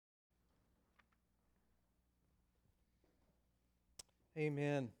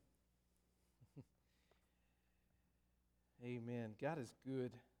Amen. Amen. God is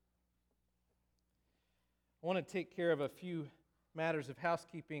good. I want to take care of a few matters of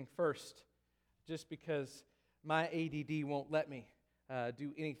housekeeping first, just because my ADD won't let me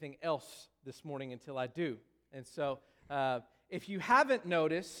do anything else this morning until I do. And so, if you haven't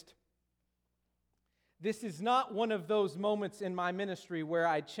noticed, this is not one of those moments in my ministry where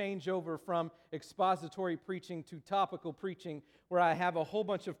I change over from expository preaching to topical preaching, where I have a whole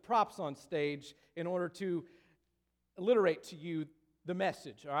bunch of props on stage in order to alliterate to you the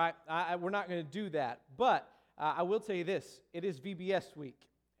message, all right? We're not going to do that. But I will tell you this, it is VBS week.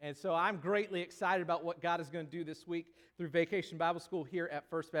 And so I'm greatly excited about what God is going to do this week through Vacation Bible School here at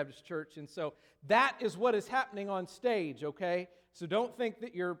First Baptist Church. And so that is what is happening on stage, okay? So don't think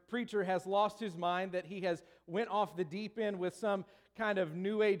that your preacher has lost his mind, that he has went off the deep end with some kind of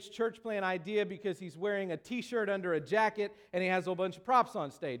New Age church plan idea because he's wearing a t-shirt under a jacket and he has a whole bunch of props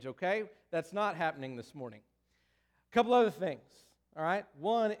on stage, okay? That's not happening this morning. A couple other things, all right?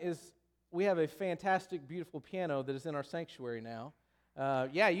 One is we have a fantastic, beautiful piano that is in our sanctuary now.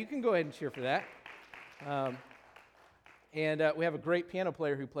 Yeah, you can go ahead and cheer for that. And we have a great piano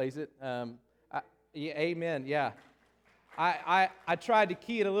player who plays it. Amen, yeah. I tried to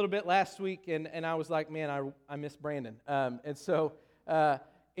key it a little bit last week, and I was like, man, I miss Brandon. And so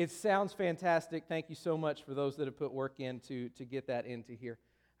it sounds fantastic. Thank you so much for those that have put work in to get that into here.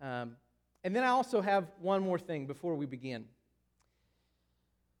 And then I also have one more thing before we begin.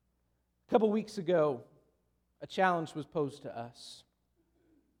 A couple weeks ago, a challenge was posed to us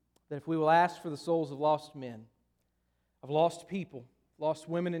that if we will ask for the souls of lost men, of lost people, lost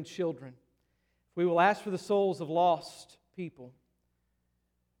women and children, if we will ask for the souls of lost people,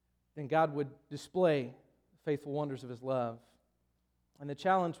 then God would display the faithful wonders of His love. And the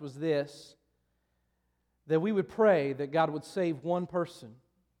challenge was this, that we would pray that God would save one person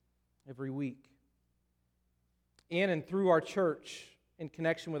every week in and through our church, in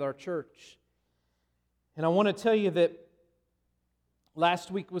connection with our church. And I want to tell you that last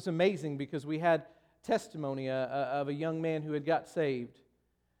week was amazing because we had testimony of a young man who had got saved.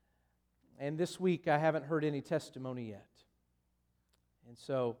 And this week I haven't heard any testimony yet. And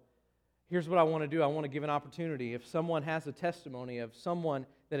so here's what I want to do. I want to give an opportunity. If someone has a testimony of someone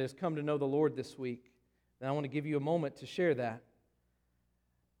that has come to know the Lord this week, then I want to give you a moment to share that.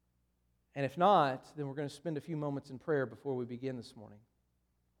 And if not, then we're going to spend a few moments in prayer before we begin this morning.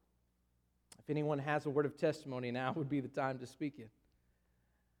 If anyone has a word of testimony, now would be the time to speak it.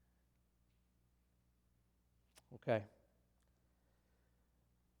 Okay.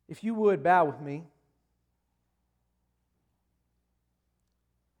 If you would, bow with me.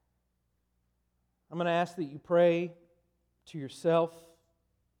 I'm going to ask that you pray to yourself.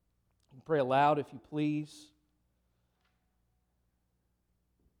 You can pray aloud if you please.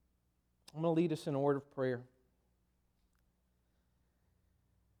 I'm going to lead us in a word of prayer.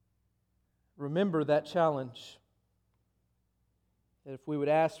 Remember that challenge, that if we would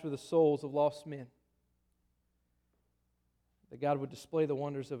ask for the souls of lost men, that God would display the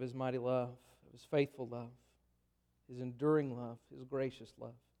wonders of His mighty love, of His faithful love, His enduring love, His gracious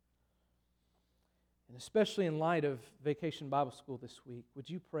love. And especially in light of Vacation Bible School this week, would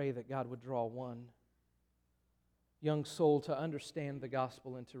you pray that God would draw one young soul to understand the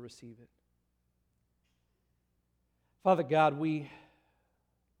gospel and to receive it? Father God, we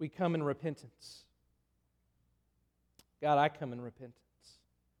come in repentance. God, I come in repentance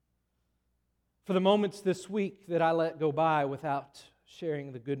for the moments this week that I let go by without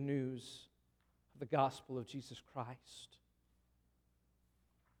sharing the good news of the gospel of Jesus Christ.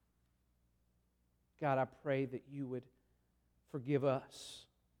 God, I pray that you would forgive us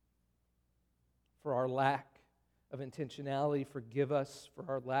for our lack of intentionality, forgive us for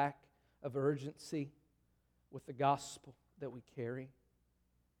our lack of urgency with the gospel that we carry.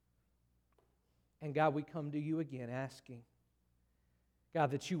 And God, we come to you again asking, God,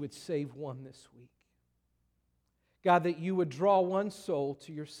 that you would save one this week. God, that you would draw one soul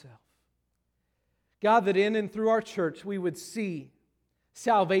to yourself. God, that in and through our church we would see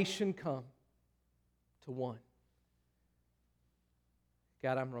salvation come to one.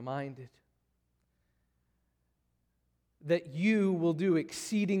 God, I'm reminded that you will do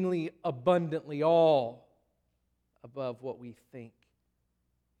exceedingly abundantly all above what we think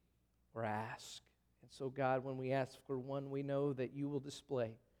or ask. And so, God, when we ask for one, we know that you will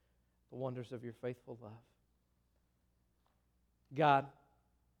display the wonders of your faithful love. God,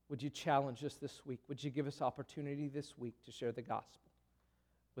 would you challenge us this week? Would you give us opportunity this week to share the gospel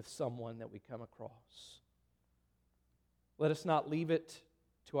with someone that we come across? Let us not leave it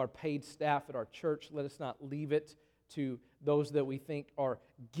to our paid staff at our church. Let us not leave it to those that we think are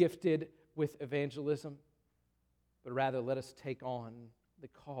gifted with evangelism, but rather let us take on the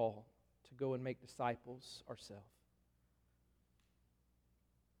call to go and make disciples ourselves.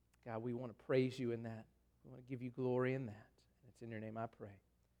 God, we want to praise you in that. We want to give you glory in that. It's in your name I pray.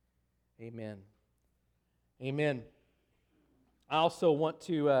 Amen. Amen. I also want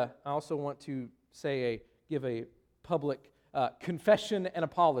to give a public confession and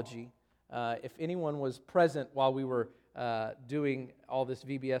apology. If anyone was present while we were doing all this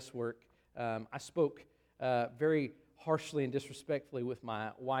VBS work, I spoke very harshly and disrespectfully with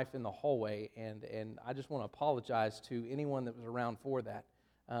my wife in the hallway, and I just want to apologize to anyone that was around for that.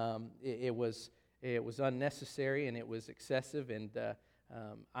 It was unnecessary and it was excessive, and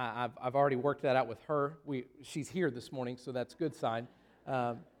I've already worked that out with her. She's here this morning, so that's a good sign.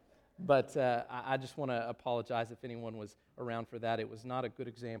 But I just want to apologize if anyone was around for that. It was not a good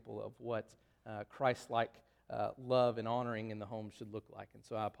example of what Christ-like love and honoring in the home should look like, and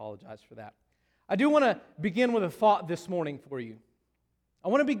so I apologize for that. I do want to begin with a thought this morning for you. I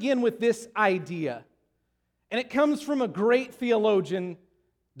want to begin with this idea, and it comes from a great theologian,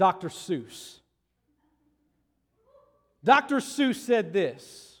 Dr. Seuss. Dr. Seuss said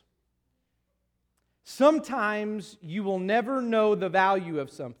this: sometimes you will never know the value of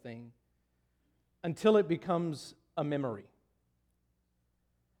something until it becomes a memory.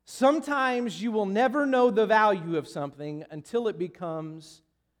 Sometimes you will never know the value of something until it becomes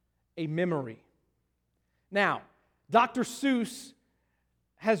a memory. Now, Dr. Seuss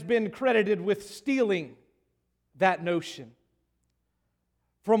has been credited with stealing that notion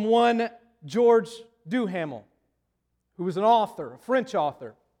from one George Duhamel, who was an author, a French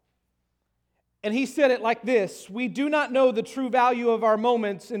author. And he said it like this: we do not know the true value of our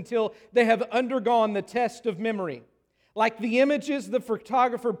moments until they have undergone the test of memory. Like the images the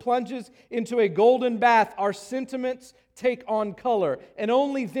photographer plunges into a golden bath, our sentiments take on color. And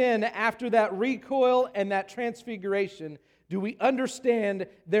only then, after that recoil and that transfiguration, do we understand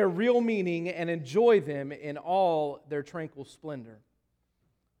their real meaning and enjoy them in all their tranquil splendor.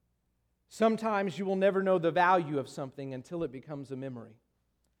 Sometimes you will never know the value of something until it becomes a memory.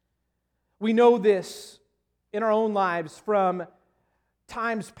 We know this in our own lives from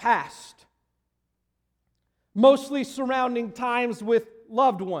times past, mostly surrounding times with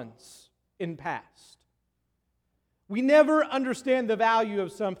loved ones in past. We never understand the value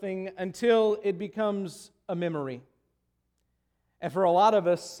of something until it becomes a memory. And for a lot of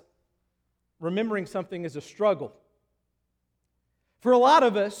us, remembering something is a struggle. For a lot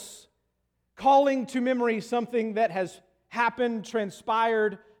of us, calling to memory something that has happened,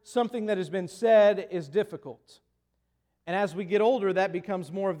 transpired, something that has been said is difficult. And as we get older, that becomes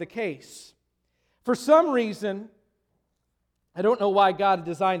more of the case. For some reason, I don't know why God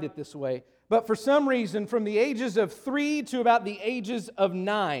designed it this way, but for some reason, from the ages of 3 to about the ages of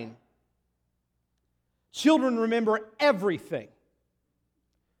 9, children remember everything.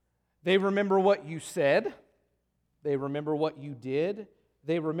 They remember what you said. They remember what you did.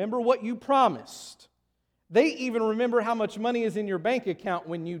 They remember what you promised. They even remember how much money is in your bank account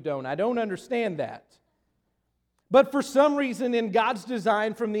when you don't. I don't understand that. But for some reason, in God's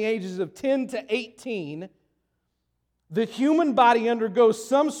design, from the ages of 10 to 18, the human body undergoes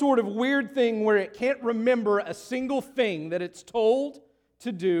some sort of weird thing where it can't remember a single thing that it's told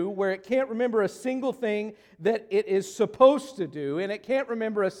to do, where it can't remember a single thing that it is supposed to do, and it can't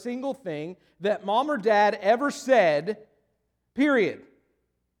remember a single thing that mom or dad ever said, period.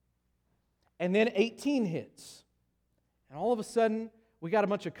 And then 18 hits. And all of a sudden, we got a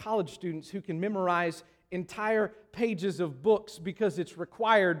bunch of college students who can memorize entire pages of books because it's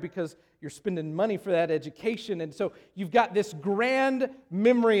required, because you're spending money for that education. And so you've got this grand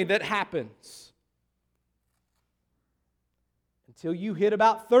memory that happens until you hit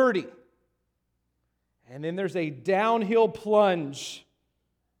about 30. And then there's a downhill plunge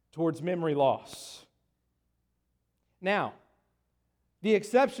towards memory loss. Now, the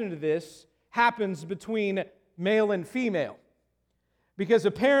exception to this happens between male and female, because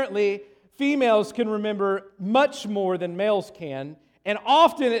apparently females can remember much more than males can, and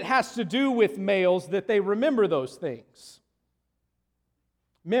often it has to do with males that they remember those things.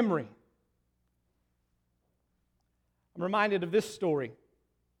 Memory. I'm reminded of this story.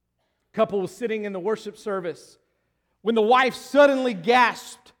 A couple was sitting in the worship service when the wife suddenly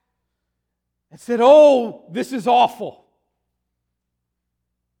gasped and said, "Oh, this is awful."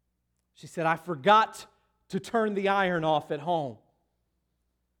 She said, "I forgot to turn the iron off at home."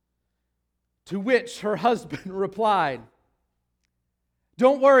 To which her husband replied,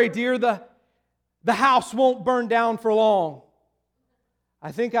 "Don't worry, dear, the house won't burn down for long.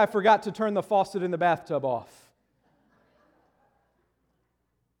 I think I forgot to turn the faucet in the bathtub off."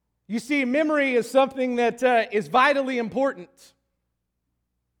 You see, memory is something that is vitally important.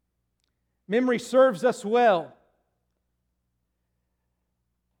 Memory serves us well.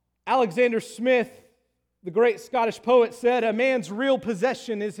 Alexander Smith, the great Scottish poet, said, "A man's real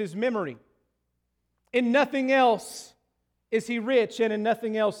possession is his memory. In nothing else is he rich, and in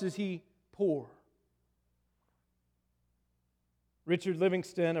nothing else is he poor." Richard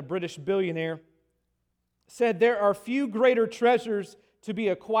Livingston, a British billionaire, said, "There are few greater treasures to be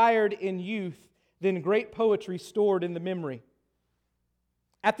acquired in youth than great poetry stored in the memory.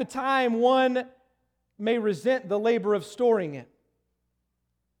 At the time, one may resent the labor of storing it,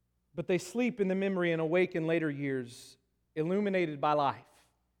 but they sleep in the memory and awake in later years, illuminated by life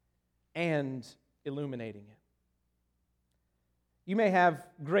and illuminating it." You may have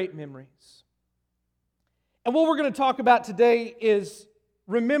great memories. And what we're going to talk about today is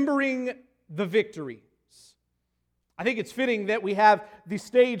remembering the victories. I think it's fitting that we have the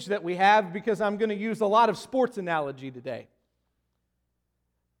stage that we have because I'm going to use a lot of sports analogy today.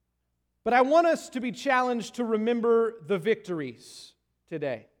 But I want us to be challenged to remember the victories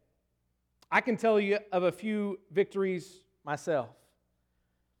today. I can tell you of a few victories myself.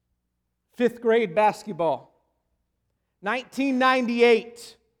 5th grade basketball,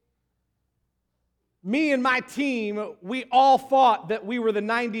 1998. Me and my team, we all thought that we were the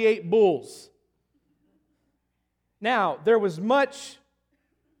 98 Bulls. Now, there was much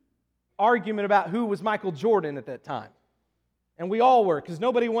argument about who was Michael Jordan at that time. And we all were, because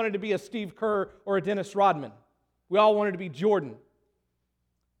nobody wanted to be a Steve Kerr or a Dennis Rodman. We all wanted to be Jordan.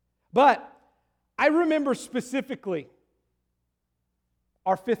 But I remember specifically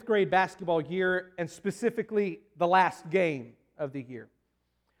our 5th grade basketball year, and specifically the last game of the year.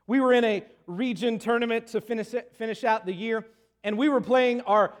 We were in a region tournament to finish out the year, and we were playing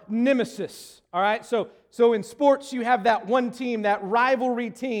our nemesis, all right? So in sports, you have that one team, that rivalry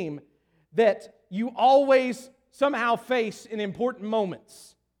team that you always somehow face in important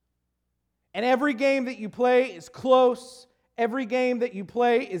moments. And every game that you play is close. Every game that you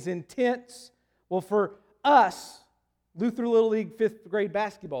play is intense. Well, for us, Luther Little League 5th grade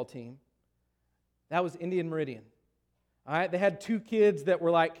basketball team, that was Indian Meridian. All right, they had 2 kids that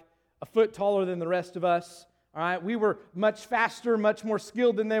were like a foot taller than the rest of us. All right, we were much faster, much more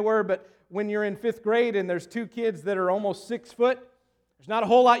skilled than they were, but when you're in 5th grade and there's 2 kids that are almost 6 foot, there's not a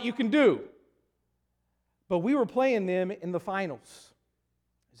whole lot you can do. But we were playing them in the finals.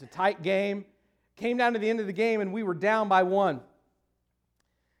 It was a tight game. Came down to the end of the game and we were down by 1.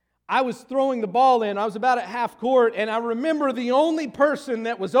 I was throwing the ball in. I was about at half court, and I remember the only person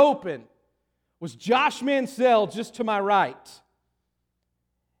that was open was Josh Mansell just to my right.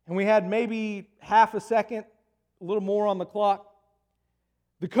 And we had maybe half a second, a little more on the clock.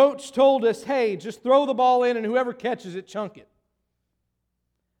 The coach told us, "Hey, just throw the ball in and whoever catches it, chunk it."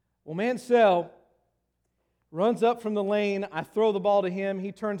 Well, Mansell runs up from the lane. I throw the ball to him.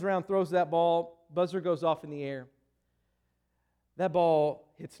 He turns around, throws that ball. Buzzer goes off in the air. That ball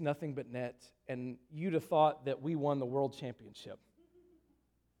hits nothing but net, and you'd have thought that we won the world championship.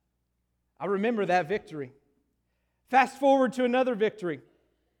 I remember that victory. Fast forward to another victory.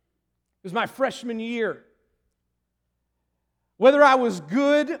 It was my freshman year. Whether I was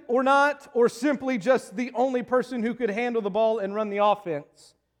good or not, or simply just the only person who could handle the ball and run the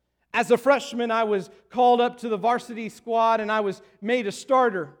offense, as a freshman, I was called up to the varsity squad and I was made a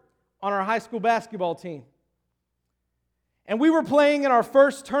starter on our high school basketball team. And we were playing in our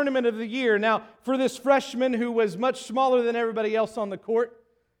first tournament of the year. Now, for this freshman who was much smaller than everybody else on the court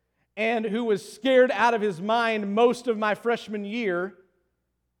and who was scared out of his mind most of my freshman year,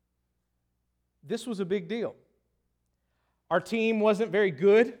 this was a big deal. Our team wasn't very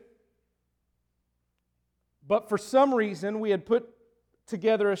good, but for some reason we had put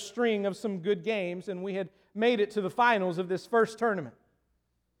together a string of some good games and we had made it to the finals of this first tournament.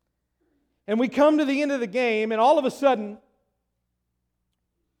 And we come to the end of the game, and all of a sudden,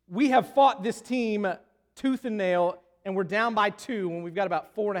 we have fought this team tooth and nail, and we're down by 2 when we've got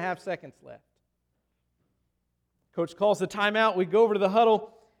about 4.5 seconds left. Coach calls the timeout. We go over to the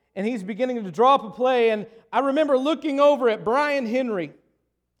huddle, and he's beginning to draw up a play. And I remember looking over at Brian Henry,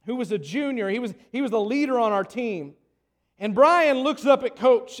 who was a junior. He was the leader on our team. And Brian looks up at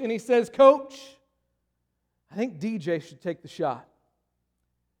Coach, and he says, "Coach, I think DJ should take the shot."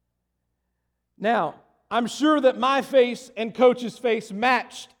 Now, I'm sure that my face and Coach's face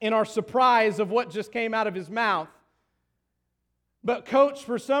matched in our surprise of what just came out of his mouth. But Coach,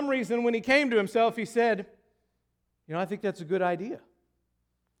 for some reason, when he came to himself, he said, "I think that's a good idea."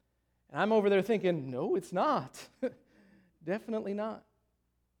 And I'm over there thinking, no, it's not. Definitely not.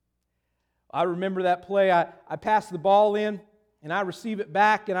 I remember that play. I passed the ball in, And I receive it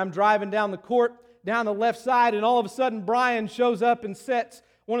back, and I'm driving down the court, down the left side, and all of a sudden Brian shows up and sets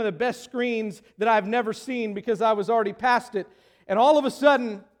one of the best screens that I've never seen because I was already past it. And all of a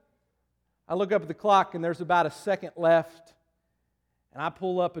sudden, I look up at the clock, and there's about a second left. And I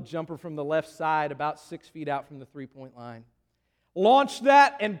pull up a jumper from the left side about 6 feet out from the three-point line. Launched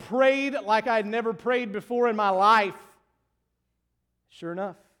that and prayed like I'd never prayed before in my life. Sure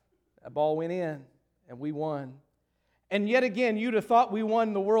enough, that ball went in, and we won. And yet again, you'd have thought we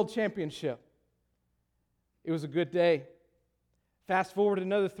won the world championship. It was a good day. Fast forward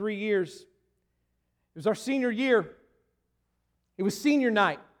another 3 years. It was our senior year. It was senior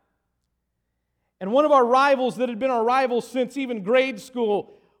night. And one of our rivals that had been our rivals since even grade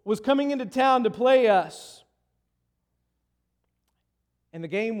school was coming into town to play us. And the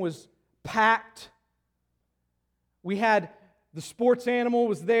game was packed. We had the sports animal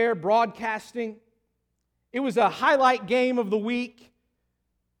was there broadcasting. It was a highlight game of the week.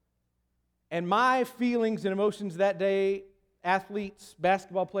 And my feelings and emotions that day, athletes,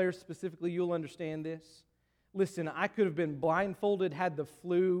 basketball players specifically, you'll understand this. Listen, I could have been blindfolded, had the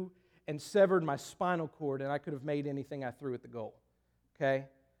flu, and severed my spinal cord, and I could have made anything I threw at the goal. Okay?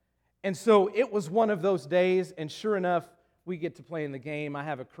 And so it was one of those days, and sure enough, we get to play in the game. I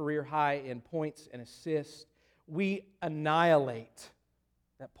have a career high in points and assists. We annihilate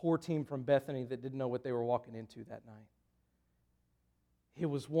that poor team from Bethany that didn't know what they were walking into that night. It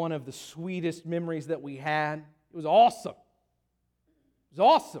was one of the sweetest memories that we had. It was awesome. It was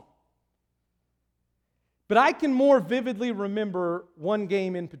awesome. But I can more vividly remember one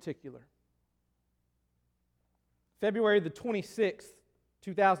game in particular. February the 26th,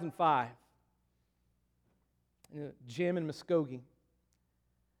 2005, in a gym in Muskogee.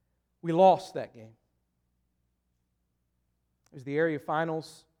 We lost that game. It was the area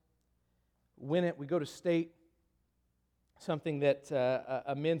finals. Win it, we go to state. Something that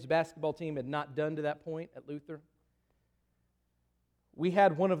a men's basketball team had not done to that point at Luther. We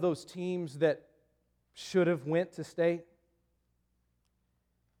had one of those teams that should have went to state.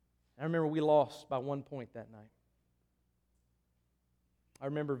 I remember we lost by 1 point that night. I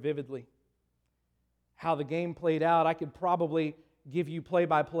remember vividly how the game played out. I could probably give you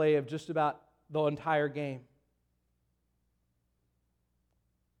play-by-play of just about the entire game.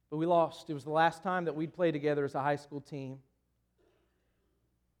 But we lost. It was the last time that we'd play together as a high school team.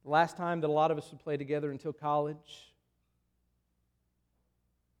 The last time that a lot of us would play together until college.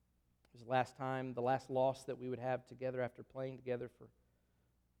 It was the last time, the last loss that we would have together after playing together for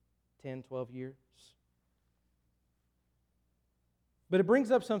 10, 12 years. But it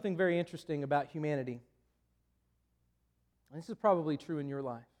brings up something very interesting about humanity. And this is probably true in your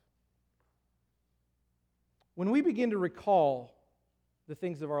life. When we begin to recall the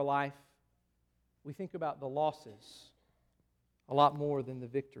things of our life, we think about the losses a lot more than the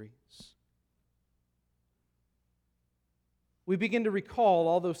victories. We begin to recall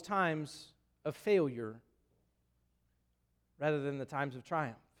all those times of failure rather than the times of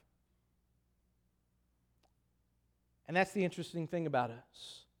triumph. And that's the interesting thing about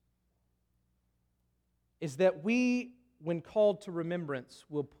us, is that we, when called to remembrance,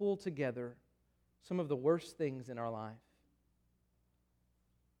 will pull together some of the worst things in our life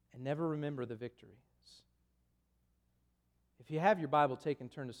and never remember the victories. If you have your Bible, take and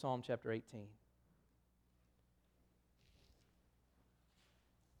turn to Psalm chapter 18.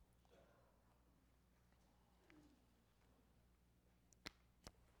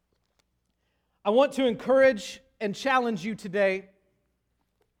 I want to encourage and challenge you today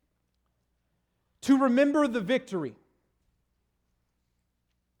to remember the victory.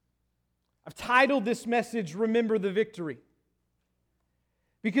 I've titled this message, Remember the Victory,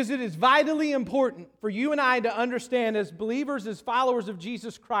 because it is vitally important for you and I to understand as believers, as followers of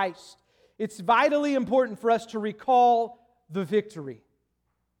Jesus Christ, it's vitally important for us to recall the victory.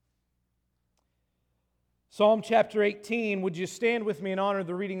 Psalm chapter 18, would you stand with me and honor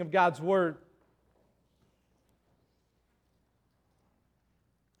the reading of God's Word?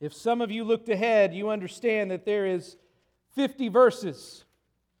 If some of you looked ahead, you understand that there is 50 verses.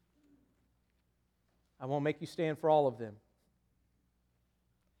 I won't make you stand for all of them.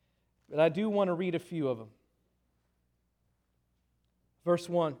 But I do want to read a few of them. Verse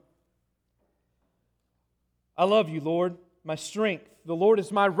 1. I love you, Lord, my strength. The Lord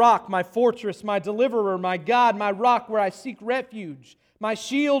is my rock, my fortress, my deliverer, my God, my rock where I seek refuge, my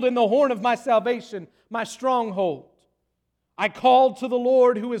shield and the horn of my salvation, my stronghold. I called to the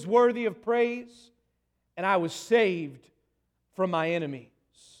Lord who is worthy of praise, and I was saved from my enemies.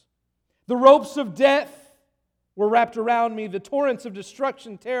 The ropes of death were wrapped around me. The torrents of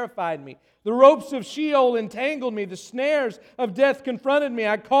destruction terrified me. The ropes of Sheol entangled me. The snares of death confronted me.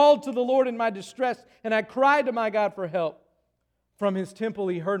 I called to the Lord in my distress, and I cried to my God for help. From His temple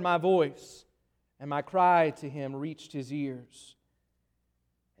He heard my voice, and my cry to Him reached His ears.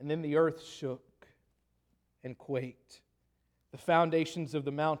 And then the earth shook and quaked. The foundations of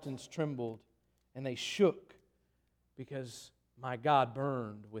the mountains trembled, and they shook because my God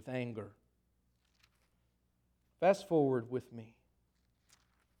burned with anger. Fast forward with me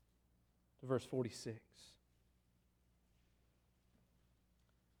to verse 46.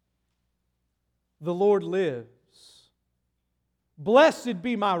 The Lord lives. Blessed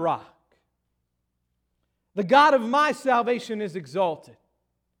be my rock. The God of my salvation is exalted.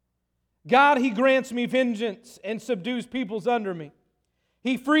 God, He grants me vengeance and subdues peoples under me.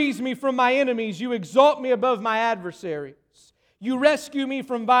 He frees me from my enemies. You exalt me above my adversaries. You rescue me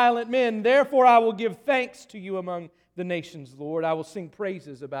from violent men. Therefore I will give thanks to You among the nations, Lord. I will sing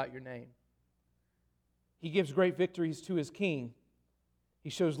praises about Your name. He gives great victories to His king. He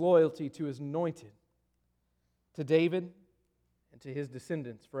shows loyalty to His anointed, to David and to His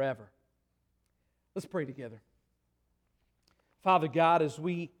descendants forever. Let's pray together. Father God, as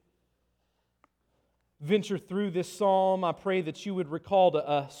we venture through this psalm, I pray that You would recall to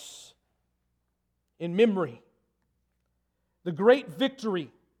us in memory the great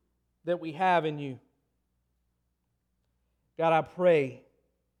victory that we have in You. God, I pray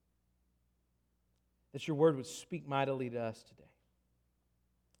that Your word would speak mightily to us today.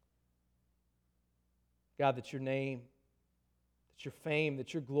 God, that Your name, that Your fame,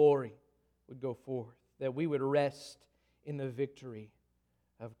 that Your glory would go forth, that we would rest in the victory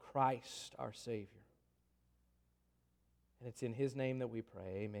of Christ our Savior. And it's in His name that we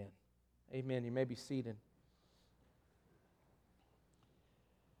pray. Amen. Amen. You may be seated.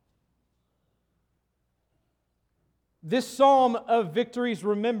 This psalm of victories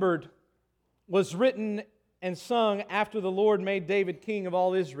remembered was written and sung after the Lord made David king of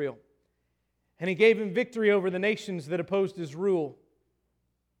all Israel. And He gave him victory over the nations that opposed his rule.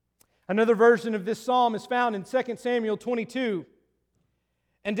 Another version of this psalm is found in 2 Samuel 22.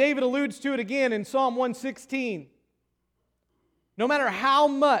 And David alludes to it again in Psalm 116. No matter how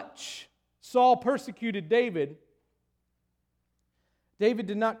much Saul persecuted David, David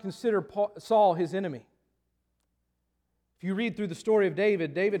did not consider Saul his enemy. If you read through the story of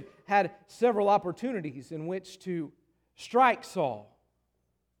David, David had several opportunities in which to strike Saul.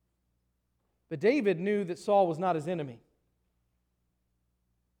 But David knew that Saul was not his enemy.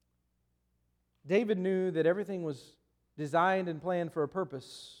 David knew that everything was designed and planned for a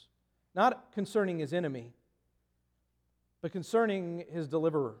purpose, not concerning his enemy, but concerning his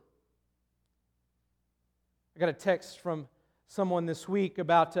deliverer. I got a text from someone this week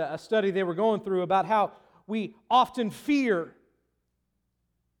about a study they were going through about how we often fear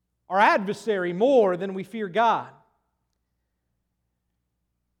our adversary more than we fear God.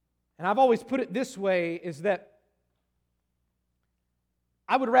 And I've always put it this way, is that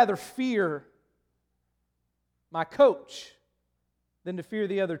I would rather fear my coach than to fear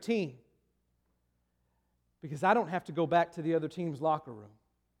the other team, because I don't have to go back to the other team's locker room.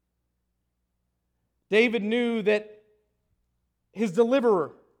 David knew that his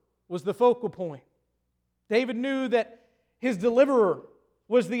deliverer was the focal point. David knew that his deliverer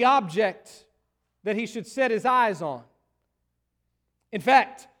was the object that he should set his eyes on. In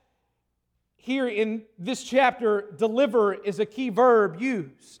fact, here in this chapter, deliver is a key verb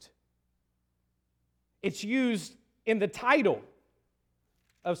used. It's used in the title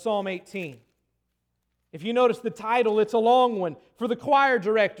of Psalm 18. If you notice the title, it's a long one. For the choir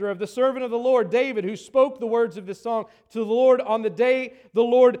director of the servant of the Lord, David, who spoke the words of this song to the Lord on the day the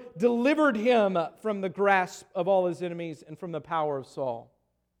Lord delivered him from the grasp of all his enemies and from the power of Saul.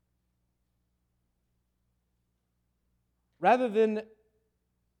 Rather than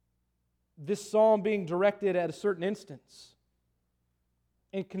this psalm being directed at a certain instance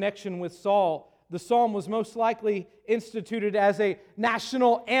in connection with Saul, the psalm was most likely instituted as a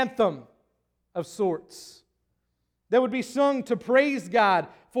national anthem of sorts that would be sung to praise God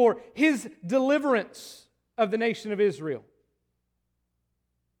for His deliverance of the nation of Israel.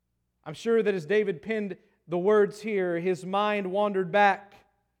 I'm sure that as David penned the words here, his mind wandered back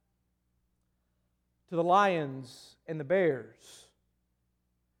to the lions and the bears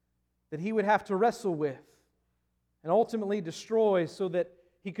that he would have to wrestle with and ultimately destroy so that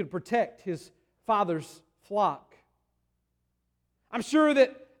he could protect his father's flock. I'm sure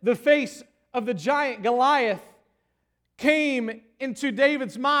that the face of the giant Goliath came into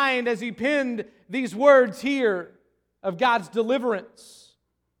David's mind as he penned these words here of God's deliverance.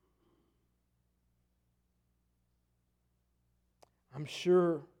 I'm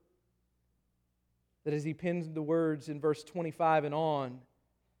sure that as he pens the words in verse 25 and on,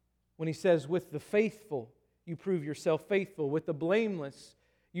 when he says, with the faithful, you prove yourself faithful. With the blameless,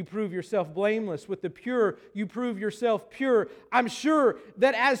 you prove yourself blameless. With the pure, you prove yourself pure. I'm sure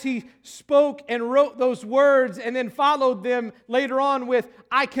that as he spoke and wrote those words and then followed them later on with,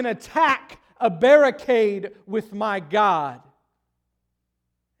 I can attack a barricade with my God.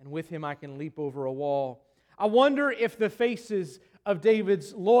 And with Him I can leap over a wall. I wonder if the faces of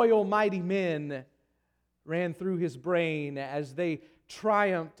David's loyal, mighty men ran through his brain as they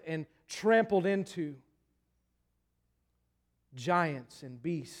triumphed and trampled into giants and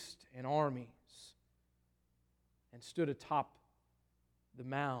beasts and armies and stood atop the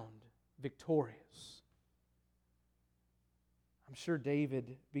mound victorious. I'm sure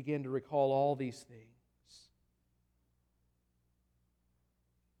David began to recall all these things.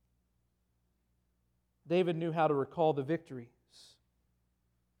 David knew how to recall the victories,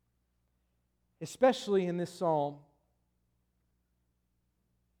 especially in this psalm,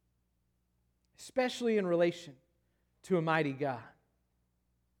 especially in relation to a mighty God.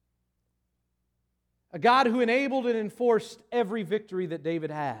 A God who enabled and enforced every victory that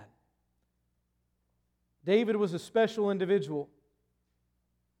David had. David was a special individual.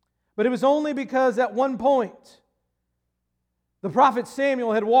 But it was only because at one point the prophet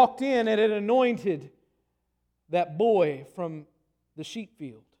Samuel had walked in and had anointed that boy from the sheep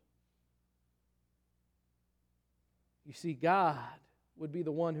field. You see, God would be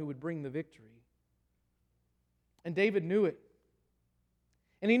the one who would bring the victory. And David knew it.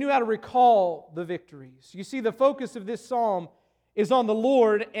 And he knew how to recall the victories. You see, the focus of this psalm is on the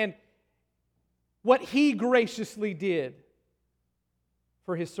Lord and what He graciously did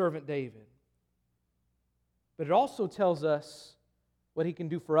for His servant David. But it also tells us what He can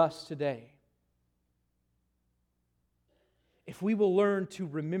do for us today. If we will learn to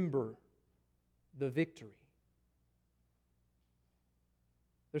remember the victory.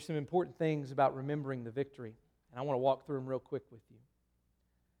 There's some important things about remembering the victory, and I want to walk through them real quick with you.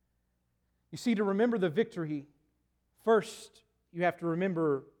 You see, to remember the victory, first you have to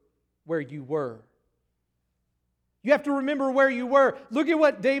remember where you were. You have to remember where you were. Look at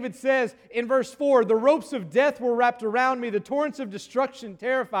what David says in verse 4. The ropes of death were wrapped around me. The torrents of destruction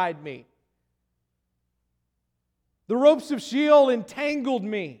terrified me. The ropes of Sheol entangled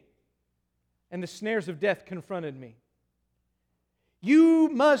me, and the snares of death confronted me. You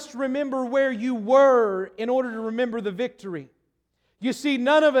must remember where you were in order to remember the victory. You see,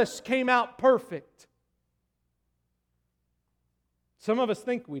 none of us came out perfect. Some of us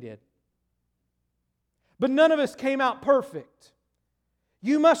think we did. But none of us came out perfect.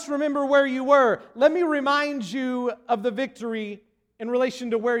 You must remember where you were. Let me remind you of the victory in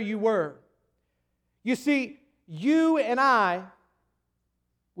relation to where you were. You see, you and I,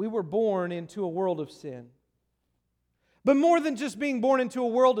 we were born into a world of sin. But more than just being born into a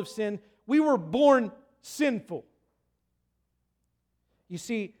world of sin, we were born sinful. You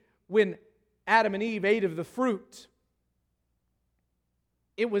see, when Adam and Eve ate of the fruit,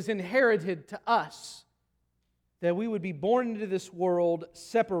 it was inherited to us that we would be born into this world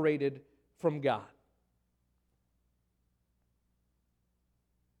separated from God.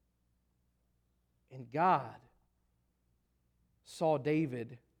 And God saw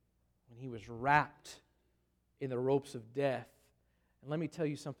David when he was wrapped in the ropes of death. And let me tell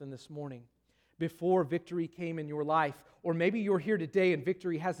you something this morning. Before victory came in your life, or maybe you're here today and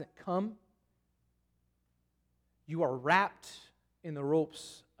victory hasn't come, you are wrapped in the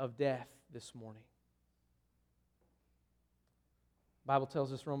ropes of death this morning. The Bible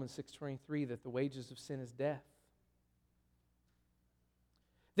tells us, Romans 6:23, that the wages of sin is death.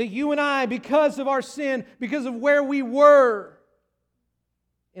 That you and I, because of our sin, because of where we were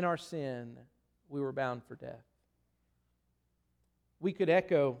in our sin, we were bound for death. We could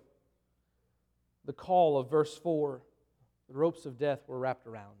echo the call of verse 4. The ropes of death were wrapped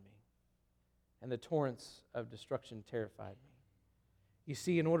around me, and the torrents of destruction terrified me. You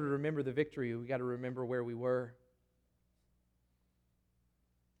see, in order to remember the victory, we got to remember where we were.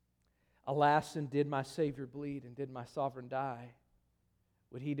 Alas, and did my Savior bleed, and did my sovereign die?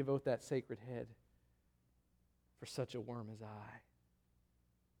 Would He devote that sacred head for such a worm as I?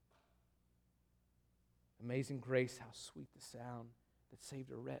 Amazing grace, how sweet the sound that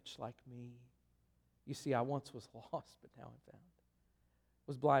saved a wretch like me. You see, I once was lost, but now I'm found.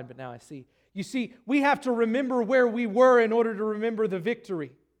 Was blind, but now I see. You see, we have to remember where we were in order to remember the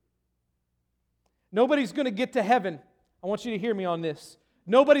victory. Nobody's going to get to heaven. I want you to hear me on this.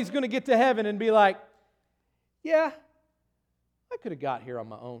 Nobody's going to get to heaven and be like, yeah, I could have got here on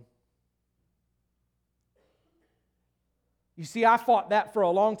my own. You see, I fought that for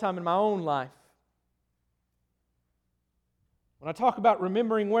a long time in my own life. When I talk about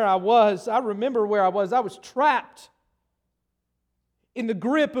remembering where I was, I remember where I was. I was trapped in the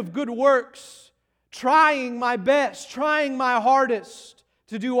grip of good works, trying my best, trying my hardest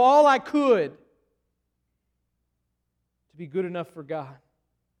to do all I could to be good enough for God.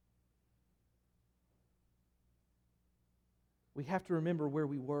 We have to remember where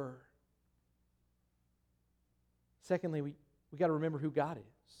we were. Secondly, we got to remember who God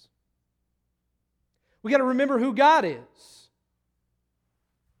is. We got to remember who God is.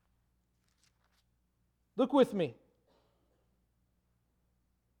 Look with me.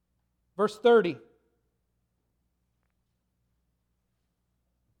 Verse 30.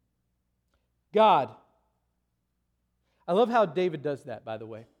 God. I love how David does that, by the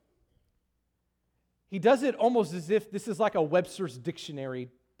way. He does it almost as if this is like a Webster's Dictionary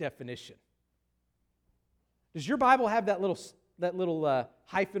definition. Does your Bible have that little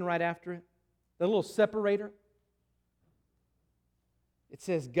hyphen right after it? That little separator? It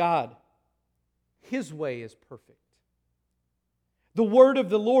says, God, His way is perfect. The word of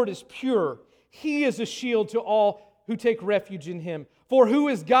the Lord is pure. He is a shield to all who take refuge in Him. For who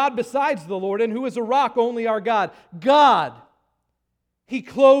is God besides the Lord, and who is a rock? Only our God. God, He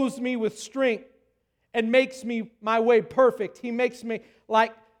clothes me with strength and makes me my way perfect. He makes me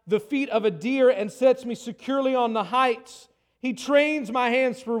like the feet of a deer and sets me securely on the heights. He trains my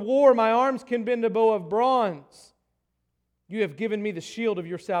hands for war. My arms can bend a bow of bronze. You have given me the shield of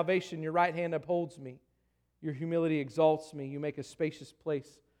your salvation. Your right hand upholds me. Your humility exalts me. You make a spacious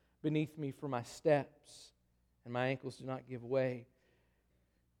place beneath me for my steps, and my ankles do not give way.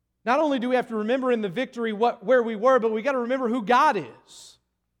 Not only do we have to remember in the victory where we were, but we got to remember who God is.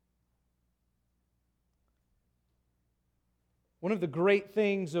 One of the great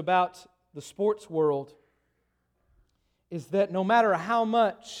things about the sports world is that no matter how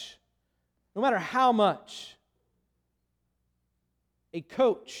much a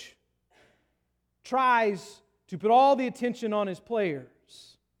coach tries to put all the attention on his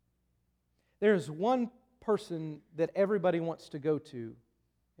players, there's one person that everybody wants to go to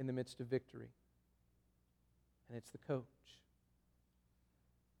in the midst of victory, and it's the coach.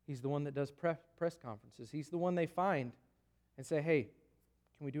 He's the one that does press conferences. He's the one they find and say, hey,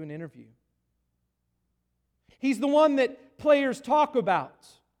 can we do an interview? He's the one that players talk about.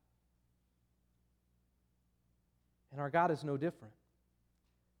 And our God is no different.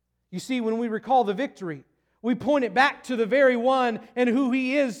 You see, when we recall the victory, we point it back to the very one and who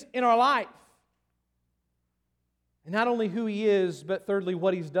He is in our life. And not only who He is, but thirdly,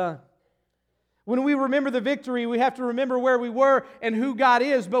 what He's done. When we remember the victory, we have to remember where we were and who God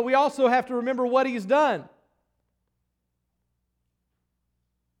is, but we also have to remember what He's done.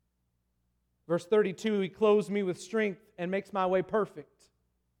 Verse 32, He clothes me with strength and makes my way perfect.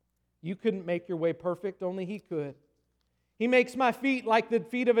 You couldn't make your way perfect, only He could. He makes my feet like the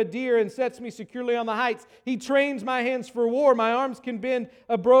feet of a deer and sets me securely on the heights. He trains my hands for war. My arms can bend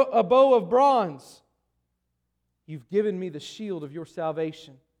a bow of bronze. You've given me the shield of your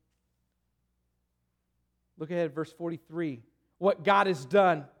salvation. Look ahead at verse 43. What God has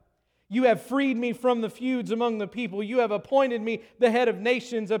done. You have freed me from the feuds among the people. You have appointed me the head of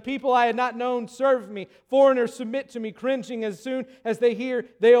nations. A people I had not known serve me. Foreigners submit to me, cringing as soon as they hear,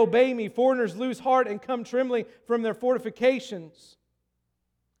 they obey me. Foreigners lose heart and come trembling from their fortifications.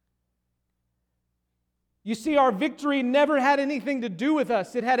 You see, our victory never had anything to do with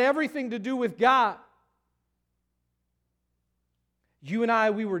us. It had everything to do with God. You and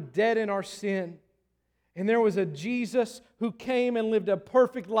I, we were dead in our sin. And there was a Jesus who came and lived a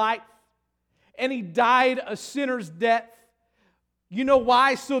perfect life. And He died a sinner's death. You know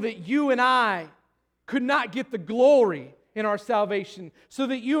why? So that you and I could not get the glory in our salvation. So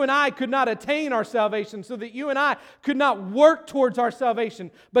that you and I could not attain our salvation. So that you and I could not work towards our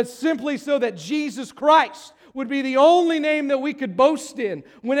salvation. But simply so that Jesus Christ would be the only name that we could boast in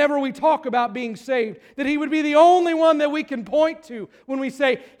whenever we talk about being saved. That He would be the only one that we can point to when we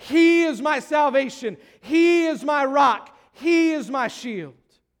say, He is my salvation. He is my rock. He is my shield.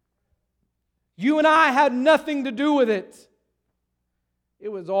 You and I had nothing to do with it. It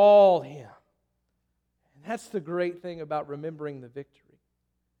was all Him. And that's the great thing about remembering the victory,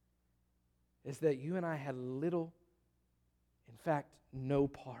 is that you and I had little, in fact, no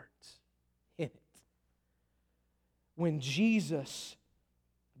part in it. When Jesus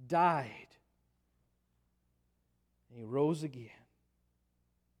died and He rose again,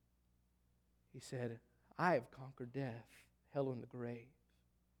 He said, I have conquered death, hell, and the grave.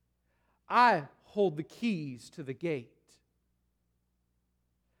 I hold the keys to the gate.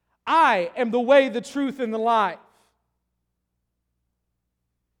 I am the way, the truth, and the life.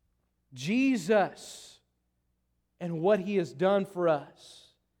 Jesus and what He has done for us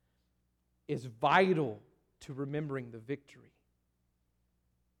is vital to remembering the victory.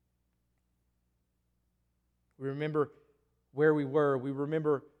 We remember where we were. We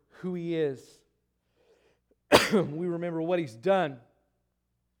remember who He is. We remember what He's done.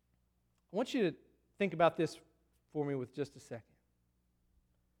 I want you to think about this for me with just a second.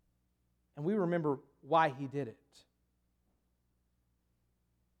 And we remember why He did it.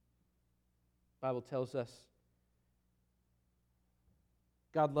 The Bible tells us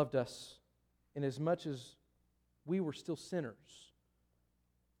God loved us inasmuch as we were still sinners.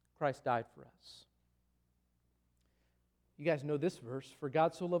 Christ died for us. You guys know this verse. For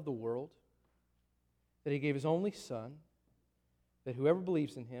God so loved the world that He gave His only Son, that whoever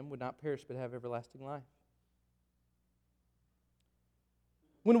believes in Him would not perish but have everlasting life.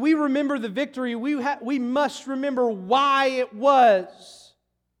 When we remember the victory, we must remember why it was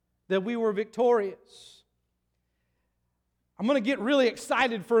that we were victorious. I'm going to get really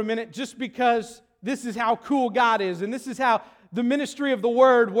excited for a minute just because this is how cool God is, and this is how the ministry of the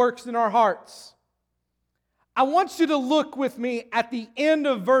Word works in our hearts. I want you to look with me at the end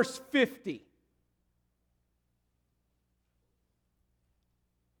of verse 50.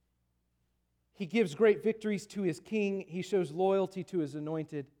 He gives great victories to His king. He shows loyalty to His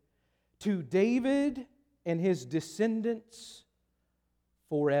anointed. To David and his descendants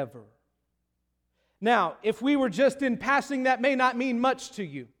forever. Now, if we were just in passing, that may not mean much to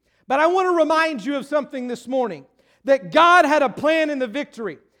you. But I want to remind you of something this morning. That God had a plan in the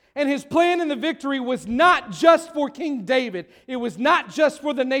victory. And His plan in the victory was not just for King David. It was not just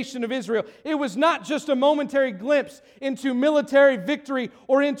for the nation of Israel. It was not just a momentary glimpse into military victory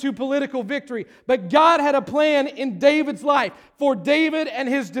or into political victory. But God had a plan in David's life for David and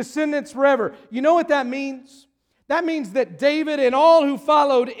his descendants forever. You know what that means? That means that David and all who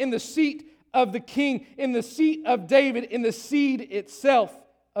followed in the seat of the king, in the seat of David, in the seed itself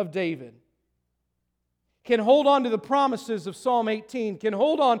of David, can hold on to the promises of Psalm 18, can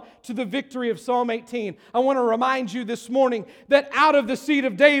hold on to the victory of Psalm 18. I want to remind you this morning that out of the seed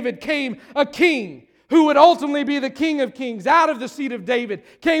of David came a king who would ultimately be the King of Kings. Out of the seed of David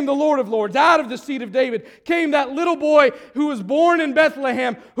came the Lord of Lords. Out of the seed of David came that little boy who was born in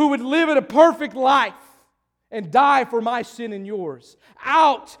Bethlehem, who would live a perfect life and die for my sin and yours.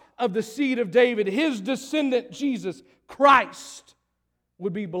 Out of the seed of David, his descendant, Jesus Christ,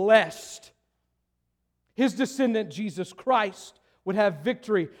 would be blessed. His descendant, Jesus Christ, would have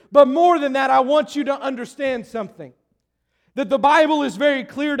victory. But more than that, I want you to understand something. That the Bible is very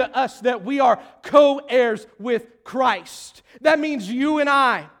clear to us that we are co-heirs with Christ. That means you and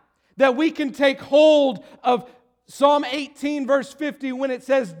I, that we can take hold of Psalm 18 verse 50 when it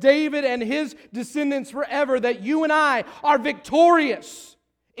says David and his descendants forever, that you and I are victorious.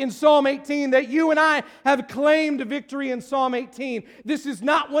 In Psalm 18, that you and I have claimed victory in Psalm 18. This is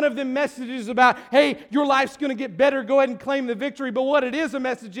not one of the messages about, hey, your life's going to get better, go ahead and claim the victory. But what it is, a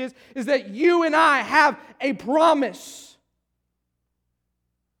message is that you and I have a promise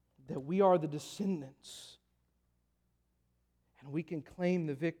that we are the descendants and we can claim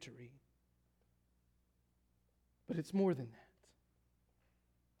the victory. But it's more than that.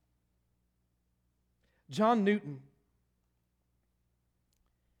 John Newton,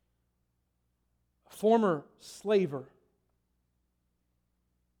 former slaver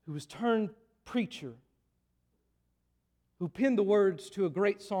who was turned preacher, who penned the words to a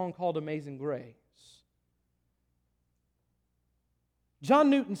great song called Amazing Grace.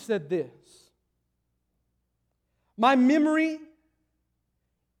 John Newton said this: "My memory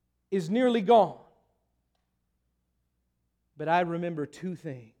is nearly gone, but I remember two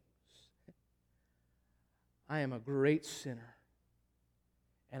things. I am a great sinner,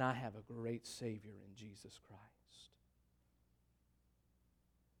 and I have a great Savior in Jesus Christ."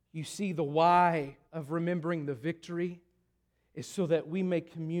 You see, the why of remembering the victory is so that we may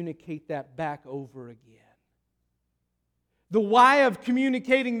communicate that back over again. The why of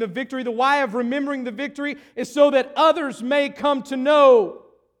communicating the victory, the why of remembering the victory is so that others may come to know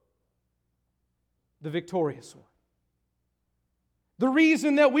the victorious one. The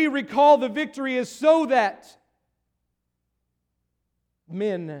reason that we recall the victory is so that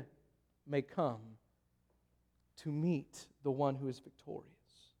men may come to meet the one who is victorious.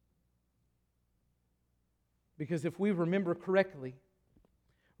 Because if we remember correctly,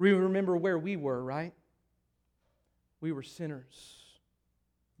 we remember where we were, right? We were sinners,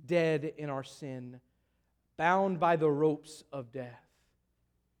 dead in our sin, bound by the ropes of death.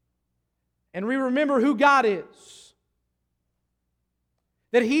 And we remember who God is,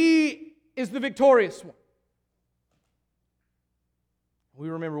 that He is the victorious one. We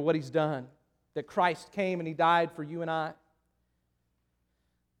remember what He's done, that Christ came and He died for you and I.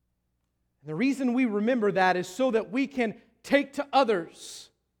 And the reason we remember that is so that we can take to others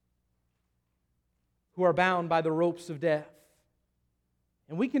who are bound by the ropes of death.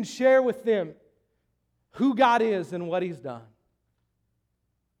 And we can share with them who God is and what He's done.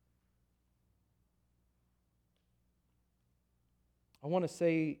 I want to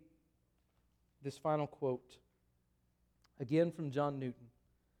say this final quote, again from John Newton.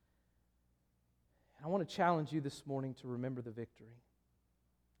 I want to challenge you this morning to remember the victory.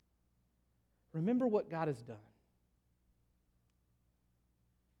 Remember what God has done.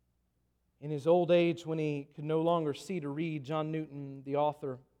 In his old age, when he could no longer see to read, John Newton, the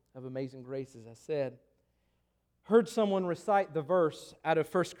author of Amazing Grace, as I said, heard someone recite the verse out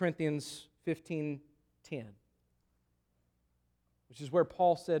of 1 Corinthians 15:10, which is where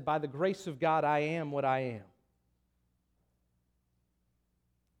Paul said, "By the grace of God I am what I am."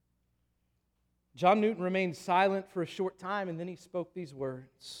 John Newton remained silent for a short time, and then he spoke these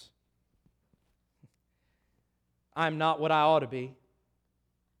words. "I'm not what I ought to be.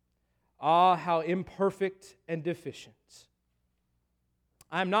 Ah, how imperfect and deficient.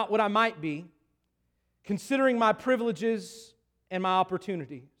 I am not what I might be, considering my privileges and my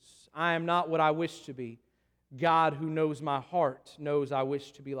opportunities. I am not what I wish to be. God, who knows my heart, knows I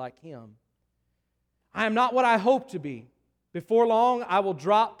wish to be like Him. I am not what I hope to be. Before long, I will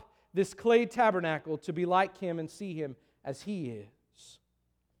drop this clay tabernacle to be like Him and see Him as He is.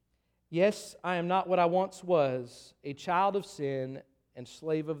 Yes, I am not what I once was, a child of sin and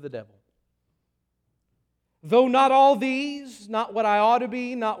slave of the devil. Though not all these, not what I ought to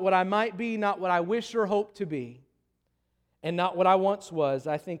be, not what I might be, not what I wish or hope to be, and not what I once was,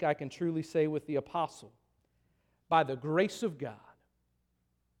 I think I can truly say with the apostle, by the grace of God,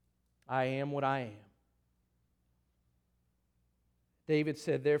 I am what I am. David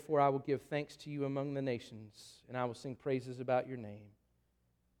said, therefore I will give thanks to you among the nations, and I will sing praises about your name.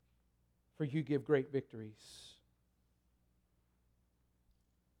 For you give great victories.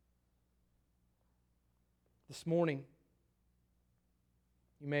 This morning,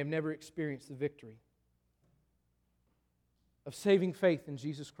 you may have never experienced the victory of saving faith in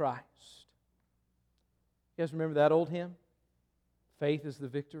Jesus Christ. You guys remember that old hymn? Faith is the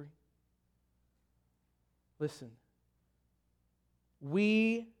victory. Listen,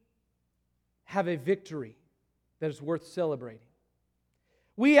 we have a victory that is worth celebrating.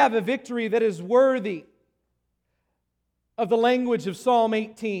 We have a victory that is worthy of the language of Psalm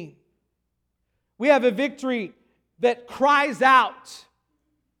 18. We have a victory that cries out,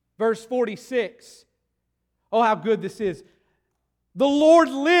 verse 46. Oh, how good this is. The Lord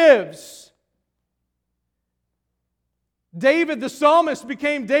lives. David the psalmist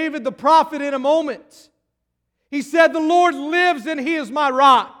became David the prophet in a moment. He said, the Lord lives and He is my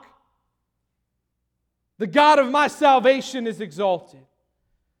rock. The God of my salvation is exalted.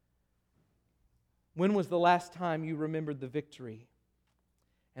 When was the last time you remembered the victory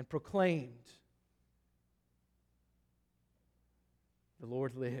and proclaimed, the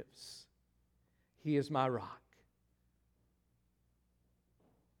Lord lives. He is my rock.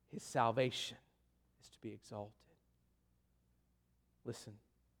 His salvation is to be exalted. Listen,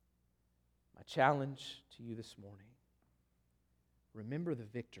 my challenge to you this morning, remember the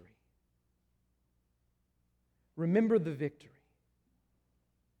victory. Remember the victory.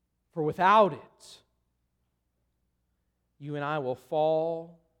 For without it, you and I will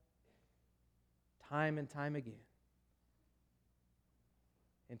fall time and time again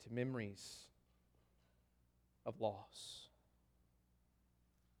into memories of loss.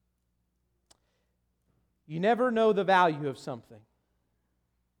 You never know the value of something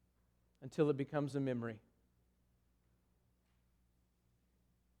until it becomes a memory.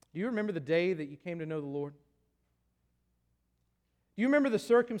 Do you remember the day that you came to know the Lord? Do you remember the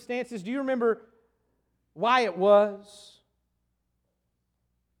circumstances? Do you remember why it was?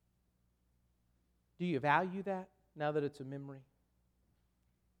 Do you value that now that it's a memory?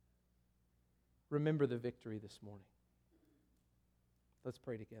 Remember the victory this morning. Let's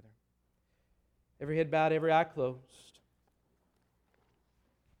pray together. Every head bowed, every eye closed.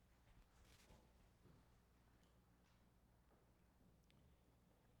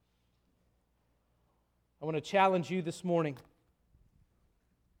 I want to challenge you this morning.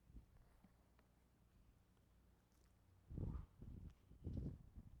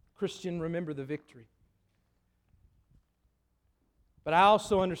 Christian, remember the victory. But I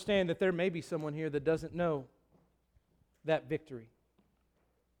also understand that there may be someone here that doesn't know that victory.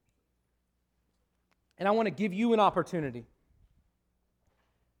 And I want to give you an opportunity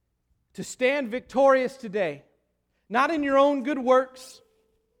to stand victorious today, not in your own good works,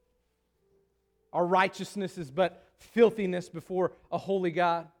 Our righteousness is but filthiness before a holy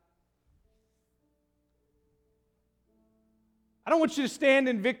God. I don't want you to stand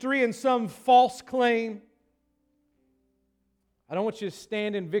in victory in some false claim. I don't want you to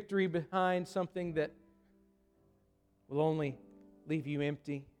stand in victory behind something that will only leave you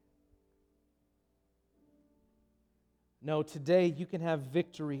empty. No, today you can have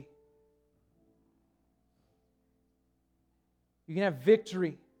victory. You can have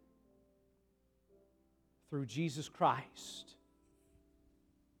victory through Jesus Christ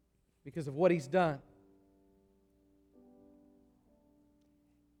because of what He's done.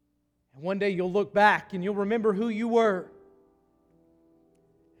 And one day you'll look back and you'll remember who you were.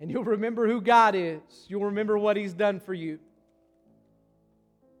 And you'll remember who God is. You'll remember what He's done for you.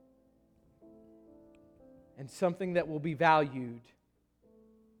 And something that will be valued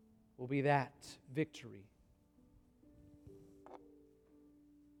will be that victory.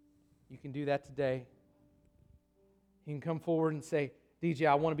 You can do that today. You can come forward and say, DJ,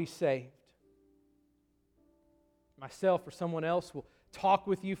 I want to be saved. Myself or someone else will talk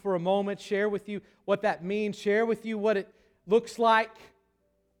with you for a moment, share with you what that means, share with you what it looks like,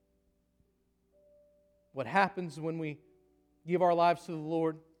 what happens when we give our lives to the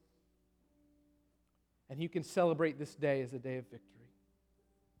Lord. And you can celebrate this day as a day of victory.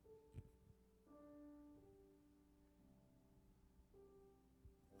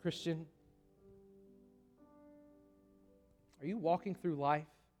 Christian, are you walking through life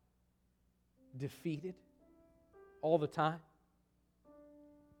defeated all the time?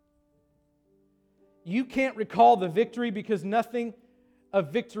 You can't recall the victory because nothing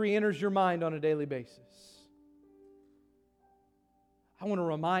of victory enters your mind on a daily basis. I want to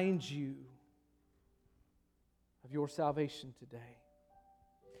remind you of your salvation today.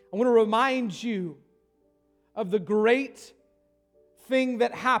 I want to remind you of the great thing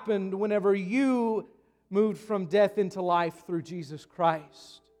that happened whenever you moved from death into life through Jesus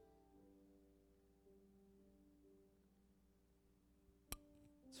Christ.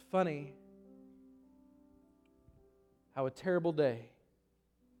 It's funny how a terrible day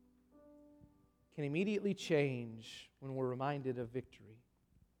can immediately change when we're reminded of victory.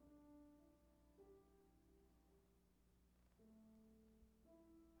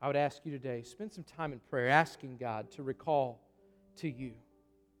 I would ask you today, spend some time in prayer asking God to recall to you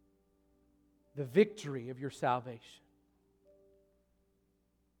the victory of your salvation.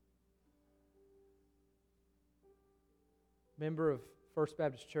 Member of First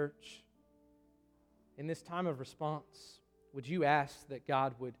Baptist Church, in this time of response, would you ask that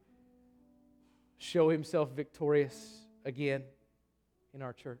God would show Himself victorious again in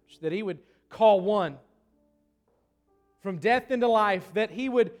our church? That He would call one from death into life, that He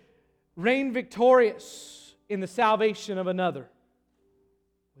would reign victorious in the salvation of another.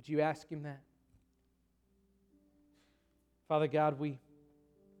 Would you ask Him that? Father God, we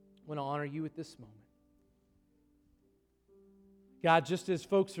want to honor You at this moment. God, just as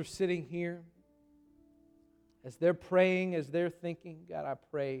folks are sitting here, as they're praying, as they're thinking, God, I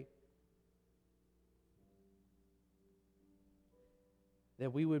pray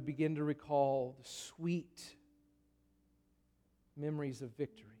that we would begin to recall the sweet memories of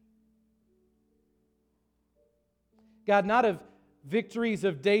victory. God, not of victories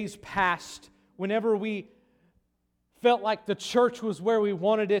of days past, whenever we felt like the church was where we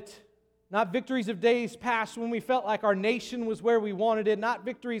wanted it. Not victories of days past when we felt like our nation was where we wanted it. Not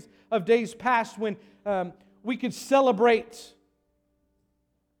victories of days past when we could celebrate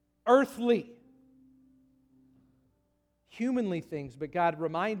earthly, humanly things. But God,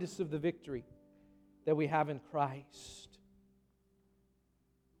 remind us of the victory that we have in Christ.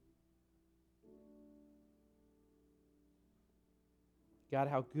 God,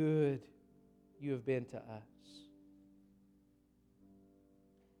 how good You have been to us.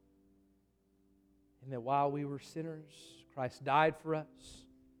 And that while we were sinners, Christ died for us.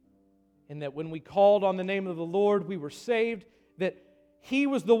 And that when we called on the name of the Lord, we were saved. That He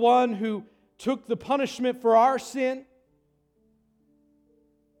was the one who took the punishment for our sin,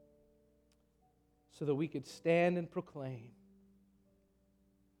 so that we could stand and proclaim,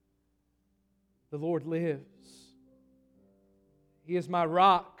 the Lord lives. He is my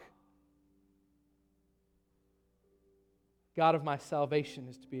rock. God of my salvation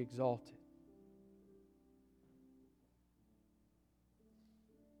is to be exalted.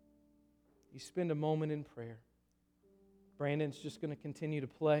 You spend a moment in prayer. Brandon's just going to continue to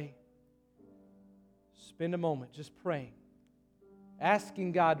play. Spend a moment just praying,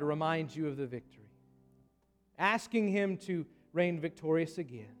 asking God to remind you of the victory, asking Him to reign victorious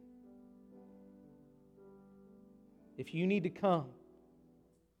again. If you need to come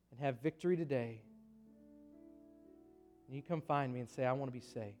and have victory today, and you come find me and say, I want to be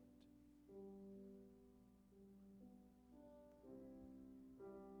saved,